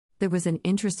There was an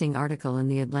interesting article in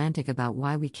The Atlantic about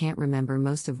why we can't remember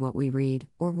most of what we read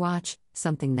or watch,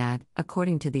 something that,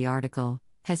 according to the article,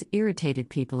 has irritated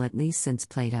people at least since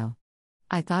Plato.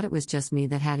 I thought it was just me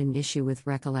that had an issue with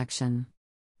recollection.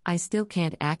 I still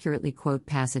can't accurately quote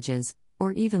passages,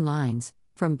 or even lines,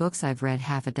 from books I've read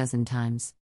half a dozen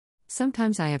times.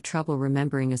 Sometimes I have trouble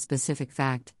remembering a specific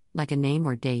fact, like a name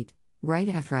or date, right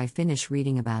after I finish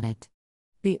reading about it.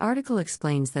 The article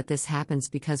explains that this happens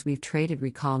because we've traded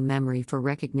recall memory for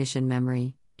recognition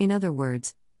memory. In other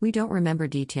words, we don't remember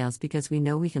details because we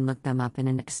know we can look them up in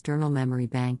an external memory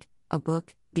bank, a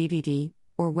book, DVD,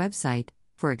 or website,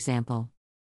 for example.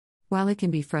 While it can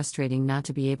be frustrating not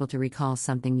to be able to recall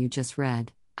something you just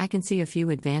read, I can see a few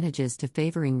advantages to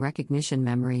favoring recognition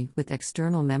memory with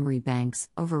external memory banks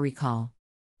over recall.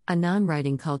 A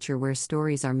non-writing culture where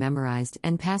stories are memorized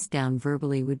and passed down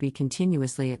verbally would be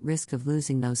continuously at risk of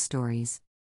losing those stories.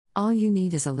 All you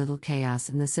need is a little chaos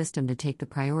in the system to take the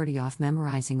priority off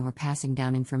memorizing or passing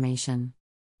down information.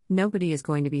 Nobody is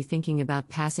going to be thinking about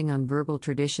passing on verbal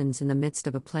traditions in the midst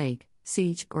of a plague,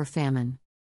 siege, or famine.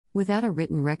 Without a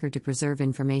written record to preserve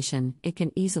information, it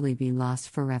can easily be lost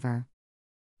forever.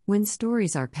 When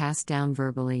stories are passed down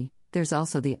verbally, there's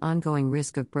also the ongoing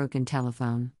risk of broken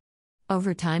telephone.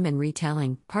 Over time and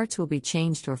retelling, parts will be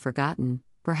changed or forgotten,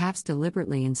 perhaps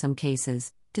deliberately in some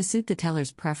cases, to suit the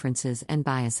teller's preferences and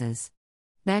biases.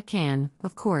 That can,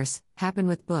 of course, happen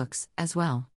with books, as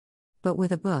well. But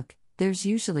with a book, there's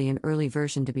usually an early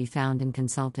version to be found and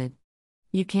consulted.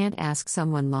 You can't ask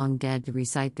someone long dead to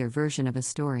recite their version of a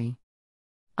story.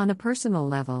 On a personal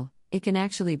level, it can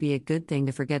actually be a good thing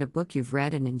to forget a book you've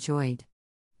read and enjoyed.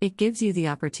 It gives you the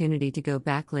opportunity to go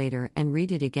back later and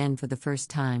read it again for the first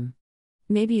time.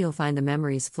 Maybe you'll find the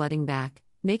memories flooding back,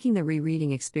 making the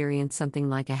rereading experience something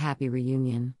like a happy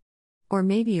reunion. Or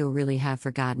maybe you'll really have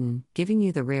forgotten, giving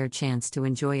you the rare chance to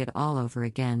enjoy it all over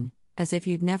again, as if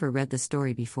you'd never read the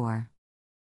story before.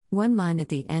 One line at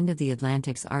the end of The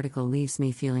Atlantic's article leaves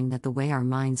me feeling that the way our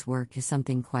minds work is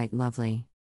something quite lovely.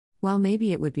 While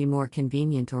maybe it would be more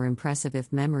convenient or impressive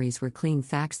if memories were clean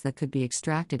facts that could be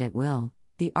extracted at will,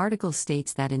 the article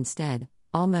states that instead,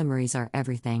 all memories are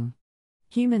everything.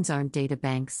 Humans aren't data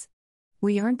banks.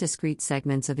 We aren't discrete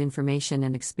segments of information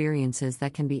and experiences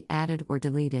that can be added or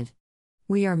deleted.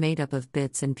 We are made up of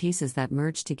bits and pieces that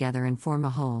merge together and form a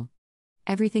whole.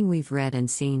 Everything we've read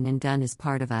and seen and done is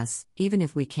part of us, even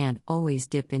if we can't always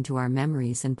dip into our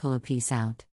memories and pull a piece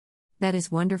out. That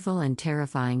is wonderful and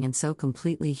terrifying and so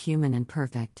completely human and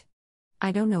perfect.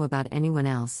 I don't know about anyone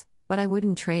else, but I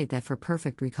wouldn't trade that for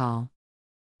perfect recall.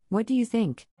 What do you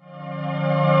think?